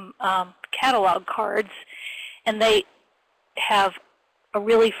museum catalog cards, and they have a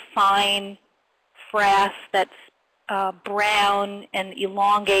really fine frass that's brown and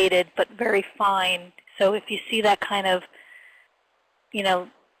elongated, but very fine. So if you see that kind of,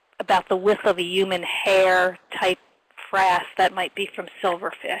 about the width of a human hair type frass, that might be from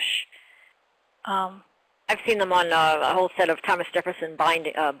silverfish. I've seen them on a whole set of Thomas Jefferson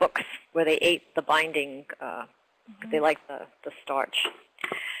binding books where they ate the binding. They like the starch.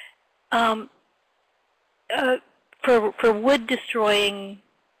 For wood destroying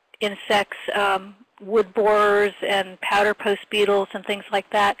insects, wood borers and powder post beetles and things like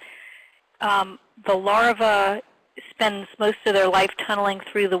that, the larva spends most of their life tunneling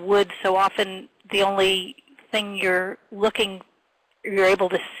through the wood, so often the only thing you're able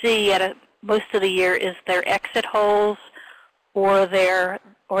to see most of the year is their exit holes or the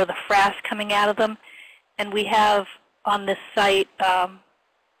frass coming out of them. And we have on this site a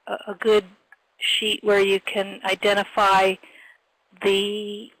good sheet where you can identify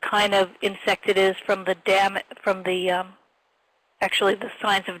the kind of insect it is from actually the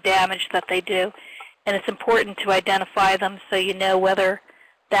signs of damage that they do. And it's important to identify them so you know whether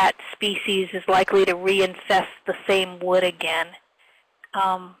that species is likely to reinfest the same wood again.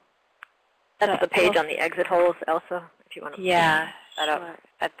 That's the page on the exit holes, Elsa, if you want to that sure. up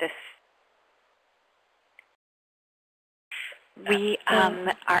at this. We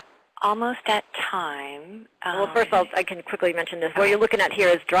are almost at time. Well, first I can quickly mention this. What you're looking at here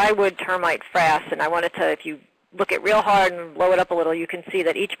is dry wood termite frass, and I wanted to, if you look at real hard and blow it up a little, you can see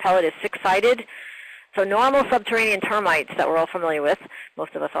that each pellet is six-sided. So normal subterranean termites that we're all familiar with,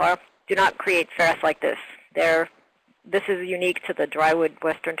 most of us are, do not create frass like this. This is unique to the drywood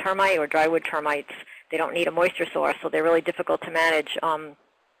western termite or drywood termites. They don't need a moisture source, so they're really difficult to manage.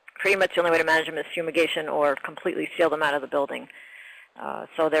 Pretty much the only way to manage them is fumigation or completely seal them out of the building.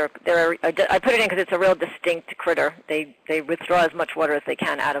 So I put it in because it's a real distinct critter. They withdraw as much water as they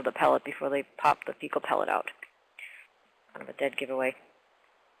can out of the pellet before they pop the fecal pellet out. Kind of a dead giveaway.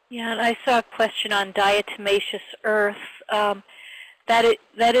 Yeah, and I saw a question on diatomaceous earth. That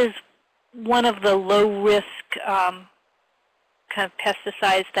is one of the low-risk kind of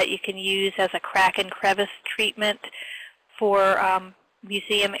pesticides that you can use as a crack and crevice treatment for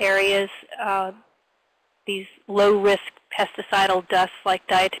museum areas. These low-risk pesticidal dusts like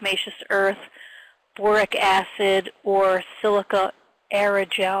diatomaceous earth, boric acid, or silica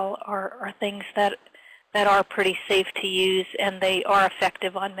aerogel are things that are pretty safe to use, and they are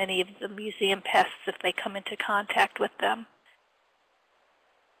effective on many of the museum pests if they come into contact with them.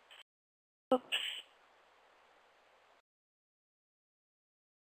 Oops.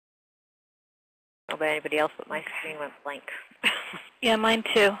 Not by anybody else, but my screen went blank. Yeah, mine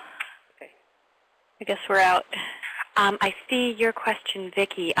too. Okay. I guess we're out. I see your question,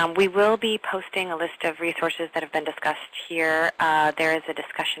 Vicki. We will be posting a list of resources that have been discussed here. There is a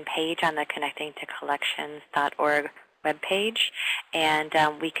discussion page on the connectingtocollections.org webpage, and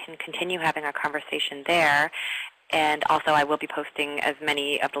we can continue having our conversation there. And also, I will be posting as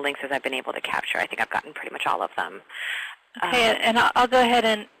many of the links as I've been able to capture. I think I've gotten pretty much all of them. Okay, and I'll go ahead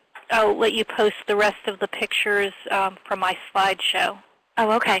and I'll let you post the rest of the pictures from my slideshow.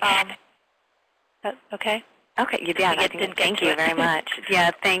 Oh, okay. Okay? Okay, thank you very much.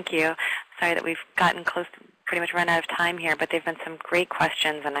 Yeah, thank you. Sorry that we've gotten close to pretty much run out of time here, but they've been some great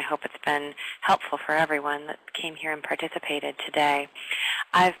questions, and I hope it's been helpful for everyone that came here and participated today.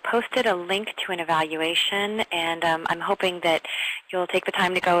 I've posted a link to an evaluation, and I'm hoping that you'll take the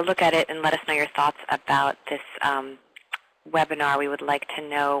time to go look at it and let us know your thoughts about this webinar. We would like to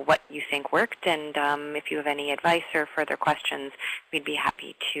know what you think worked, and if you have any advice or further questions, we'd be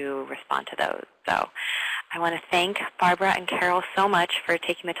happy to respond to those. So I want to thank Barbara and Carol so much for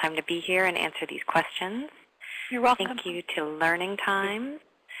taking the time to be here and answer these questions. You're welcome. Thank you to Learning Times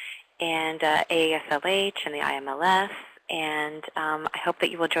and AASLH and the IMLS and I hope that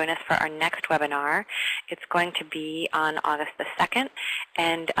you will join us for our next webinar. It's going to be on August the 2nd,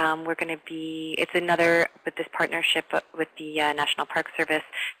 and we're going to be, it's another, with this partnership with the National Park Service.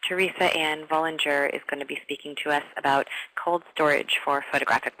 Teresa Ann Vollinger is going to be speaking to us about cold storage for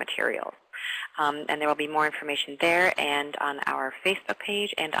photographic materials. And there will be more information there and on our Facebook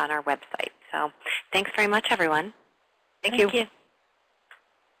page and on our website. So thanks very much, everyone. Thank you.